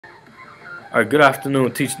All right, good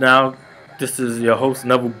afternoon, Teachnow. This is your host,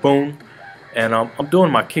 Neville Boone, and I'm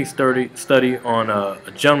doing my case study on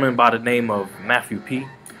a gentleman by the name of Mathew P.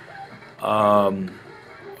 Um,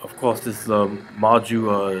 of course, this is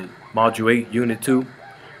Module 8, Unit 2.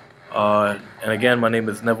 And again, my name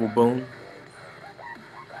is Neville Boone.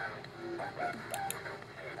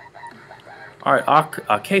 All right,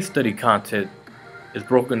 our case study content is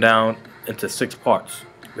broken down into 6 parts.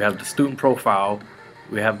 We have the student profile,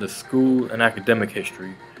 we have the school and academic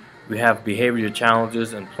history, we have behavior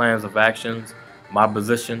challenges and plans of actions, my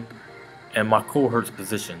position, and my cohort's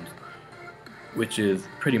positions, which is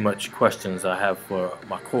pretty much questions I have for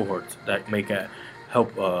my cohorts that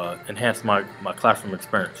help enhance my classroom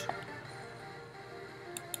experience.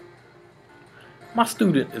 My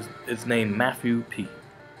student is named Mathew P.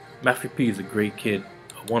 Mathew P is a great kid,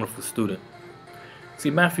 a wonderful student. See,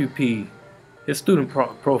 Mathew P, his student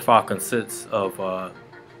profile consists of,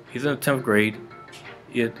 he's in the 10th grade,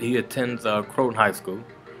 he attends Croton High School.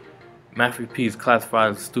 Mathew P is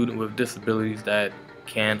classified as a student with disabilities that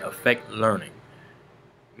can affect learning.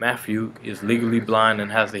 Mathew is legally blind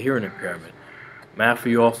and has a hearing impairment.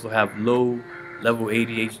 Mathew also has low-level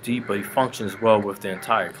ADHD, but he functions well with the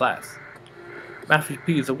entire class. Mathew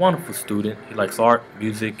P is a wonderful student. He likes art,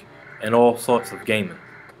 music, and all sorts of gaming.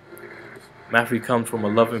 Mathew comes from a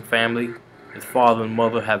loving family. His father and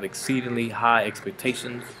mother have exceedingly high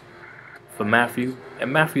expectations for Mathew,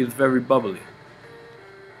 and Mathew is very bubbly,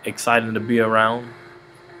 exciting to be around,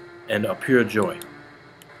 and a pure joy.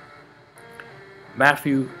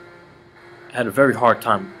 Mathew had a very hard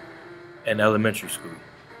time in elementary school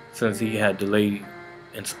since he had delay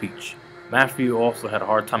in speech. Mathew also had a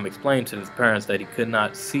hard time explaining to his parents that he could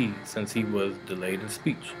not see since he was delayed in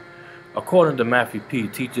speech. According to Mathew P.,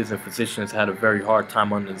 teachers and physicians had a very hard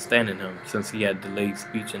time understanding him since he had delayed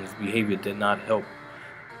speech and his behavior did not help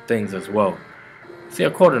things as well. See,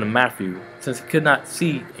 according to Mathew, since he could not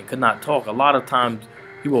see and could not talk, a lot of times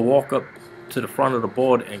he would walk up to the front of the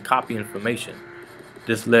board and copy information.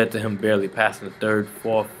 This led to him barely passing the 3rd,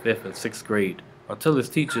 4th, 5th, and 6th grade, until his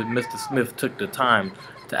teacher, Mr. Smith, took the time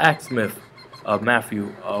to ask Mathew,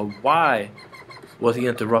 why was he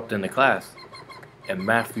interrupting the class? And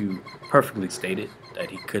Mathew perfectly stated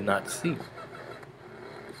that he could not see.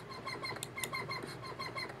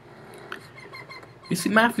 You see,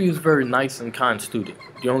 Mathew is a very nice and kind student.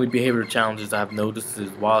 The only behavioral challenges I've noticed is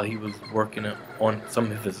while he was working on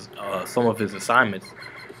some of his assignments,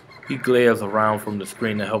 he glares around from the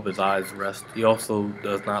screen to help his eyes rest. He also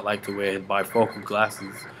does not like to wear his bifocal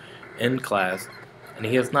glasses in class, and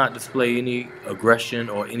he has not displayed any aggression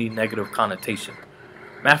or any negative connotation.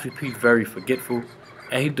 Mathew P is very forgetful,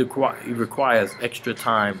 and he requires extra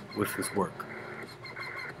time with his work.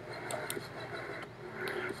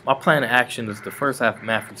 My plan of action is to first have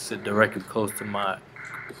Mathew sit directly close to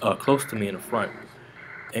me in the front,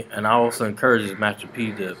 and I also encourage Mathew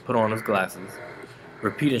P to put on his glasses,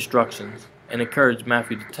 repeat instructions, and encourage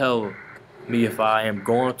Mathew to tell me if I am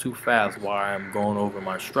going too fast while I am going over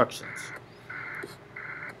my instructions.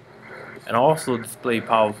 And I also display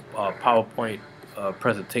PowerPoint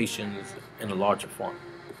presentations in a larger font.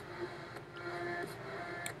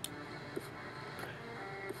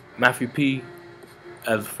 Mathew P,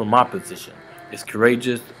 as for my position, is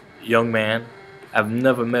courageous young man. I've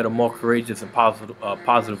never met a more courageous and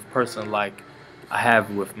positive person like I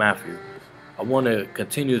have with Mathew. I want to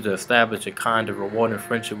continue to establish a kind of rewarding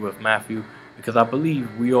friendship with Mathew because I believe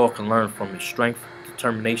we all can learn from his strength,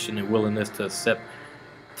 determination, and willingness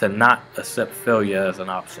to not accept failure as an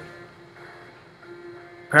option.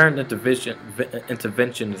 Parent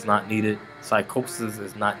intervention is not needed, psychosis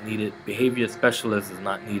is not needed, behavior specialist is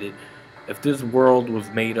not needed. If this world was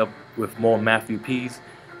made up with more Mathew P's,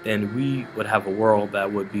 then we would have a world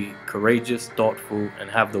that would be courageous, thoughtful, and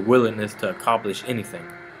have the willingness to accomplish anything.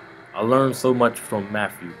 I learned so much from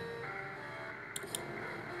Mathew.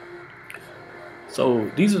 So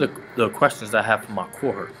these are the questions I have for my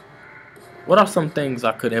cohort. What are some things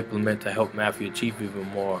I could implement to help Mathew achieve even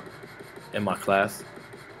more in my class?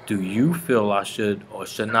 Do you feel I should or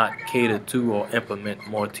should not cater to or implement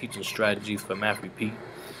more teaching strategies for Mathew P?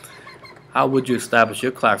 How would you establish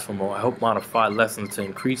your classroom or help modify lessons to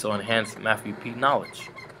increase or enhance Mathew P knowledge?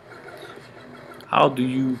 How do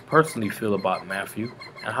you personally feel about Mathew,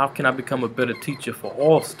 and how can I become a better teacher for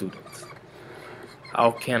all students?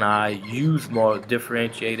 How can I use more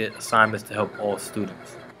differentiated assignments to help all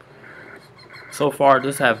students? So far,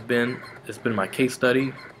 it's been my case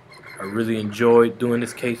study. I really enjoyed doing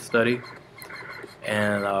this case study,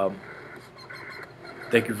 and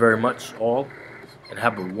thank you very much all, and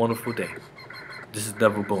have a wonderful day. This is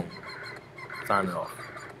Neville Boone, signing off.